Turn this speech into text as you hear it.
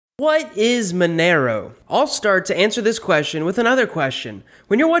What is Monero? I'll start to answer this question with another question.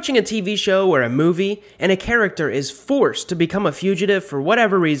 When you're watching a TV show or a movie, and a character is forced to become a fugitive for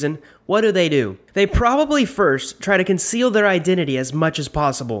whatever reason, what do? They probably first try to conceal their identity as much as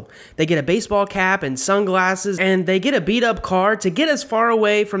possible. They get a baseball cap and sunglasses, and they get a beat-up car to get as far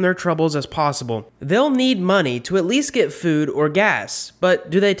away from their troubles as possible. They'll need money to at least get food or gas, but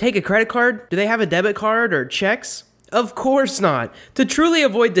do they take a credit card? Do they have a debit card or checks? Of course not. To truly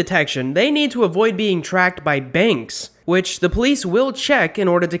avoid detection, they need to avoid being tracked by banks, which the police will check in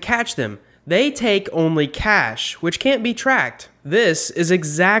order to catch them. They take only cash, which can't be tracked. This is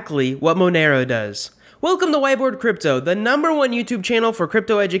exactly what Monero does. Welcome to Whiteboard Crypto, the #1 YouTube channel for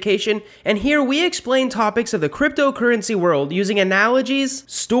crypto education, and here we explain topics of the cryptocurrency world using analogies,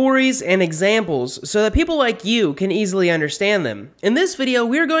 stories, and examples so that people like you can easily understand them. In this video,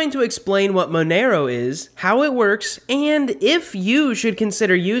 we're going to explain what Monero is, how it works, and if you should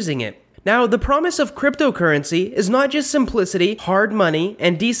consider using it. Now, the promise of cryptocurrency is not just simplicity, hard money,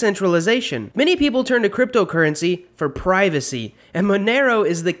 and decentralization. Many people turn to cryptocurrency for privacy, and Monero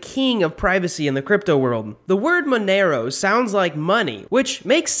is the king of privacy in the crypto world. The word Monero sounds like money, which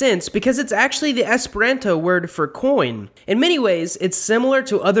makes sense because it's actually the Esperanto word for coin. In many ways, it's similar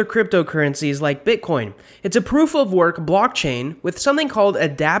to other cryptocurrencies like Bitcoin. It's a proof-of-work blockchain with something called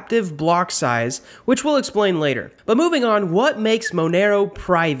adaptive block size, which we'll explain later. But moving on, what makes Monero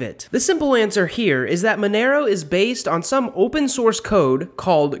private? The simple answer here is that Monero is based on some open source code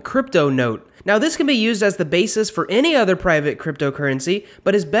called CryptoNote. Now, this can be used as the basis for any other private cryptocurrency,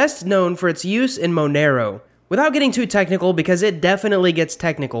 but is best known for its use in Monero. Without getting too technical, because it definitely gets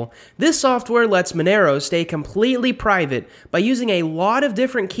technical, this software lets Monero stay completely private by using a lot of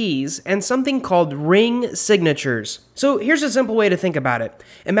different keys and something called ring signatures. So here's a simple way to think about it.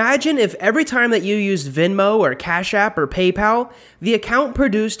 Imagine if every time that you used Venmo or Cash App or PayPal, the account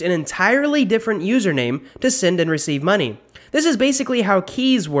produced an entirely different username to send and receive money. This is basically how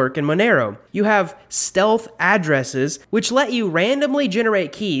keys work in Monero. You have stealth addresses, which let you randomly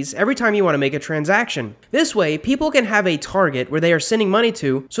generate keys every time you want to make a transaction. This way, people can have a target where they are sending money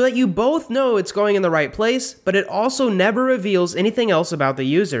to so that you both know it's going in the right place, but it also never reveals anything else about the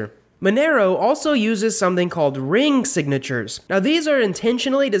user. Monero also uses something called ring signatures. Now, these are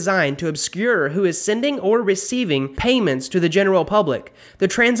intentionally designed to obscure who is sending or receiving payments to the general public. The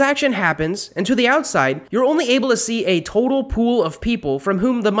transaction happens, and to the outside, you're only able to see a total pool of people from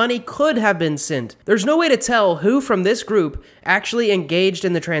whom the money could have been sent. There's no way to tell who from this group actually engaged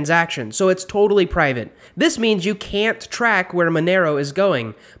in the transaction, so it's totally private. This means you can't track where Monero is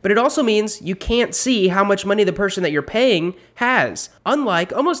going, but it also means you can't see how much money the person that you're paying has.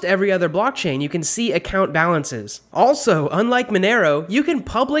 Unlike almost every other blockchain, you can see account balances. Also, unlike Monero, you can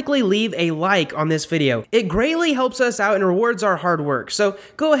publicly leave a like on this video. It greatly helps us out and rewards our hard work, so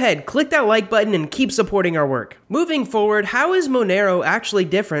go ahead, click that like button and keep supporting our work. Moving forward, how is Monero actually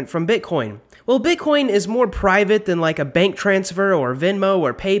different from Bitcoin? Well, Bitcoin is more private than like a bank transfer or Venmo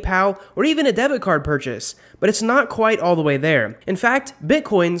or PayPal or even a debit card purchase, but it's not quite all the way there. In fact,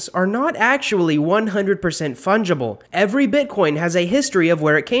 Bitcoins are not actually 100% fungible. Every Bitcoin has a history of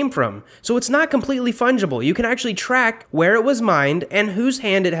where it came from, so it's not completely fungible. You can actually track where it was mined and whose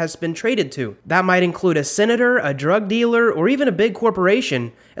hand it has been traded to. That might include a senator, a drug dealer, or even a big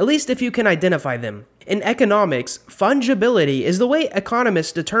corporation, at least if you can identify them. In economics, fungibility is the way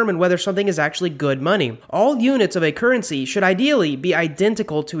economists determine whether something is actually good money. All units of a currency should ideally be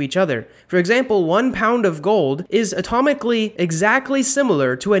identical to each other. For example, 1 pound of gold is atomically exactly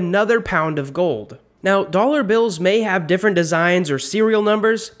similar to another pound of gold. Now, dollar bills may have different designs or serial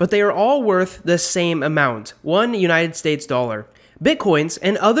numbers, but they are all worth the same amount, 1 United States dollar. Bitcoins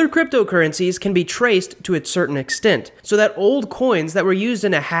and other cryptocurrencies can be traced to a certain extent, so that old coins that were used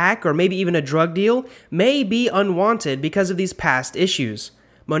in a hack or maybe even a drug deal may be unwanted because of these past issues.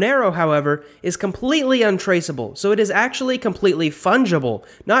 Monero, however, is completely untraceable, so it is actually completely fungible,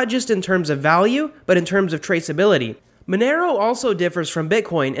 not just in terms of value, but in terms of traceability. Monero also differs from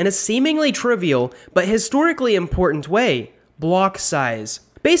Bitcoin in a seemingly trivial but historically important way: block size.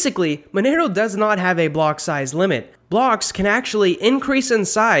 Basically, Monero does not have a block size limit. Blocks can actually increase in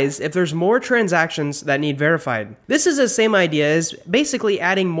size if there's more transactions that need verified. This is the same idea as basically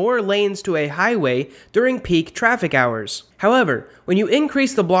adding more lanes to a highway during peak traffic hours. However, when you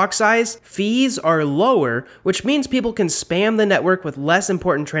increase the block size, fees are lower, which means people can spam the network with less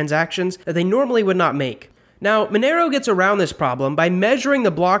important transactions that they normally would not make. Now, Monero gets around this problem by measuring the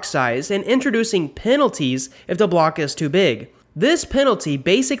block size and introducing penalties if the block is too big. This penalty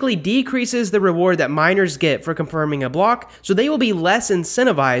basically decreases the reward that miners get for confirming a block, so they will be less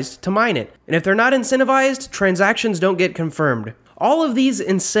incentivized to mine it. And if they're not incentivized, transactions don't get confirmed. All of these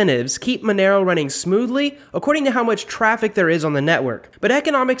incentives keep Monero running smoothly according to how much traffic there is on the network. But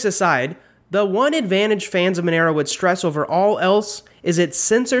economics aside, the one advantage fans of Monero would stress over all else is its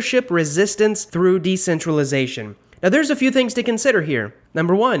censorship resistance through decentralization. Now there's a few things to consider here.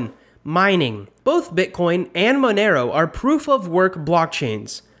 Number one, mining. Both Bitcoin and Monero are proof-of-work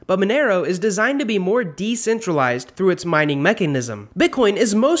blockchains, but Monero is designed to be more decentralized through its mining mechanism. Bitcoin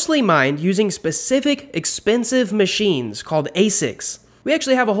is mostly mined using specific, expensive machines called ASICs. We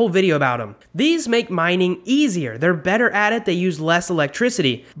actually have a whole video about them. These make mining easier, they're better at it, they use less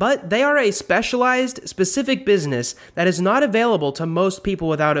electricity, but they are a specialized, specific business that is not available to most people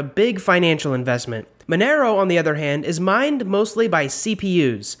without a big financial investment. Monero, on the other hand, is mined mostly by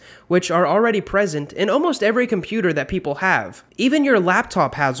CPUs, which are already present in almost every computer that people have. Even your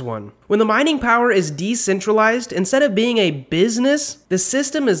laptop has one. When the mining power is decentralized, instead of being a business, the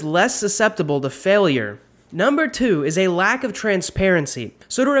system is less susceptible to failure. Number two is a lack of transparency.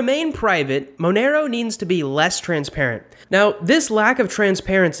 So to remain private, Monero needs to be less transparent. Now, this lack of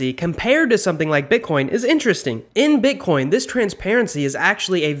transparency compared to something like Bitcoin is interesting. In Bitcoin, this transparency is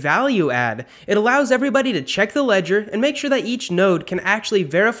actually a value add. It allows everybody to check the ledger and make sure that each node can actually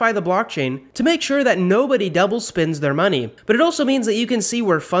verify the blockchain to make sure that nobody double spends their money. But it also means that you can see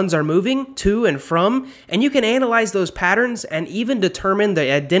where funds are moving to and from, and you can analyze those patterns and even determine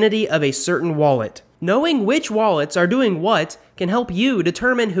the identity of a certain wallet. Knowing which wallets are doing what can help you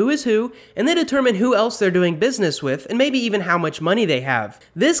determine who is who, and then determine who else they're doing business with, and maybe even how much money they have.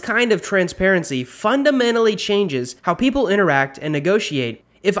 This kind of transparency fundamentally changes how people interact and negotiate.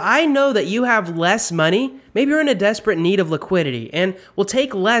 If I know that you have less money, maybe you're in a desperate need of liquidity and will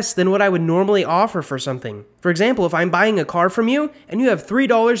take less than what I would normally offer for something. For example, if I'm buying a car from you and you have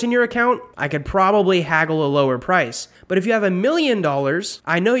 $3 in your account, I could probably haggle a lower price. But if you have $1 million,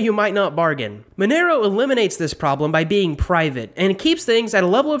 I know you might not bargain. Monero eliminates this problem by being private and keeps things at a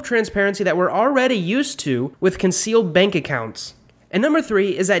level of transparency that we're already used to with concealed bank accounts. And number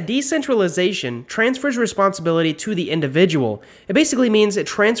three is that decentralization transfers responsibility to the individual. It basically means it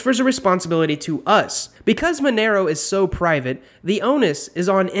transfers a responsibility to us. Because Monero is so private, the onus is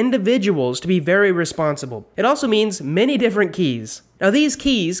on individuals to be very responsible. It also means many different keys. Now these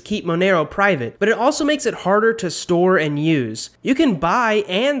keys keep Monero private, but it also makes it harder to store and use. You can buy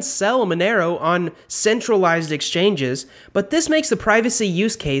and sell Monero on centralized exchanges, but this makes the privacy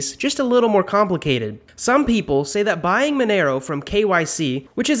use case just a little more complicated. Some people say that buying Monero from KYC,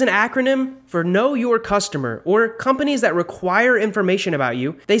 which is an acronym for Know Your Customer, or companies that require information about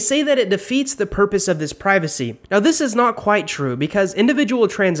you, they say that it defeats the purpose of this privacy. Now this is not quite true because individual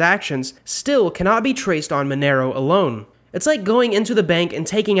transactions still cannot be traced on Monero alone. It's like going into the bank and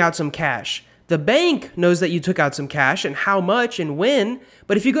taking out some cash. The bank knows that you took out some cash and how much and when,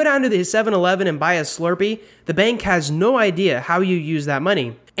 but if you go down to the 7-Eleven and buy a Slurpee, the bank has no idea how you use that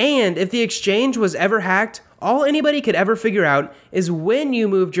money. And if the exchange was ever hacked, all anybody could ever figure out is when you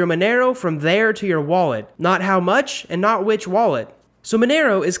moved your Monero from there to your wallet, not how much and not which wallet. So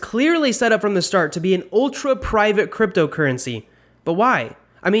Monero is clearly set up from the start to be an ultra-private cryptocurrency. But why?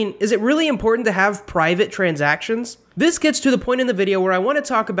 I mean, is it really important to have private transactions? This gets to the point in the video where I want to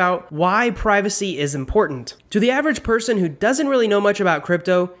talk about why privacy is important. To the average person who doesn't really know much about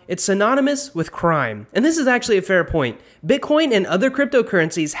crypto, it's synonymous with crime. And this is actually a fair point. Bitcoin and other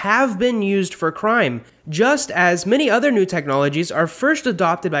cryptocurrencies have been used for crime, just as many other new technologies are first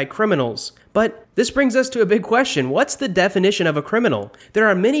adopted by criminals. But this brings us to a big question. What's the definition of a criminal? There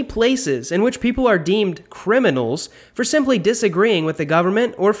are many places in which people are deemed criminals for simply disagreeing with the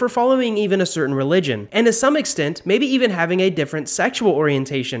government or for following even a certain religion, and to some extent, maybe even having a different sexual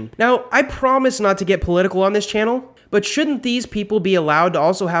orientation. Now, I promise not to get political on this channel, but shouldn't these people be allowed to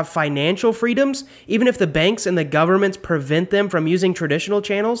also have financial freedoms, even if the banks and the governments prevent them from using traditional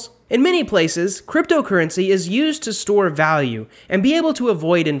channels? In many places, cryptocurrency is used to store value and be able to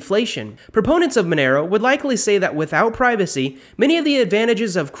avoid inflation. Proponents of Monero would likely say that without privacy, many of the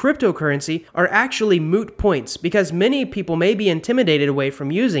advantages of cryptocurrency are actually moot points because many people may be intimidated away from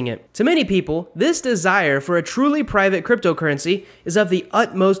using it. To many people, this desire for a truly private cryptocurrency is of the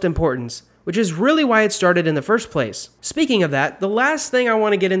utmost importance, which is really why it started in the first place. Speaking of that, the last thing I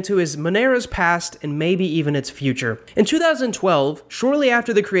want to get into is Monero's past and maybe even its future. In 2012, shortly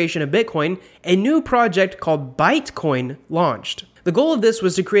after the creation of Bitcoin, a new project called Bytecoin launched. The goal of this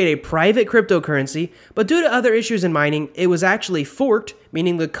was to create a private cryptocurrency, but due to other issues in mining, it was actually forked,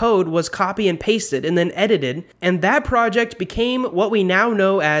 meaning the code was copy and pasted and then edited, and that project became what we now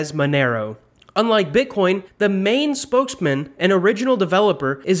know as Monero. Unlike Bitcoin, the main spokesman and original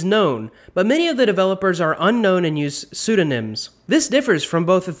developer is known, but many of the developers are unknown and use pseudonyms. This differs from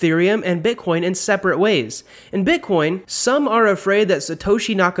both Ethereum and Bitcoin in separate ways. In Bitcoin, some are afraid that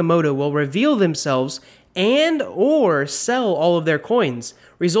Satoshi Nakamoto will reveal themselves and/or sell all of their coins,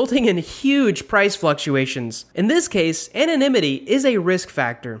 resulting in huge price fluctuations. In this case, anonymity is a risk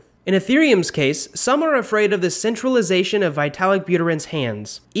factor. In Ethereum's case, some are afraid of the centralization of Vitalik Buterin's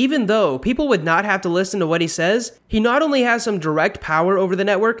hands. Even though people would not have to listen to what he says, he not only has some direct power over the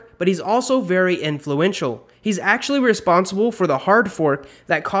network, but he's also very influential. He's actually responsible for the hard fork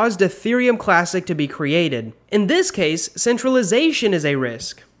that caused Ethereum Classic to be created. In this case, centralization is a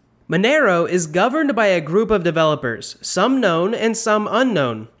risk. Monero is governed by a group of developers, some known and some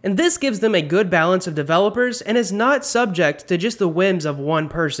unknown, and this gives them a good balance of developers and is not subject to just the whims of one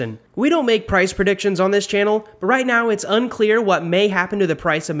person. We don't make price predictions on this channel, but right now it's unclear what may happen to the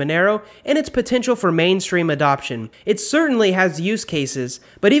price of Monero and its potential for mainstream adoption. It certainly has use cases,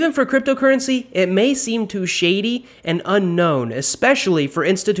 but even for cryptocurrency, it may seem too shady and unknown, especially for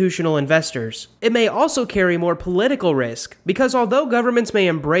institutional investors. It may also carry more political risk, because although governments may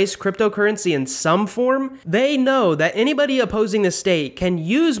embrace cryptocurrency in some form, they know that anybody opposing the state can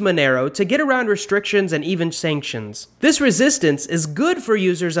use Monero to get around restrictions and even sanctions. This resistance is good for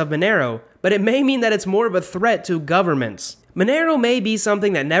users of Monero, but it may mean that it's more of a threat to governments. Monero may be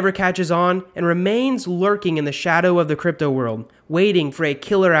something that never catches on and remains lurking in the shadow of the crypto world, waiting for a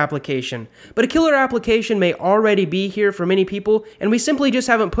killer application. But a killer application may already be here for many people, and we simply just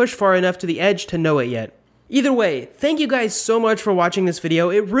haven't pushed far enough to the edge to know it yet. Either way, thank you guys so much for watching this video.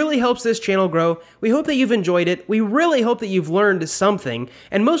 It really helps this channel grow. We hope that you've enjoyed it. We really hope that you've learned something.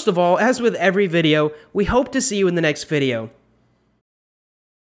 And most of all, as with every video, we hope to see you in the next video.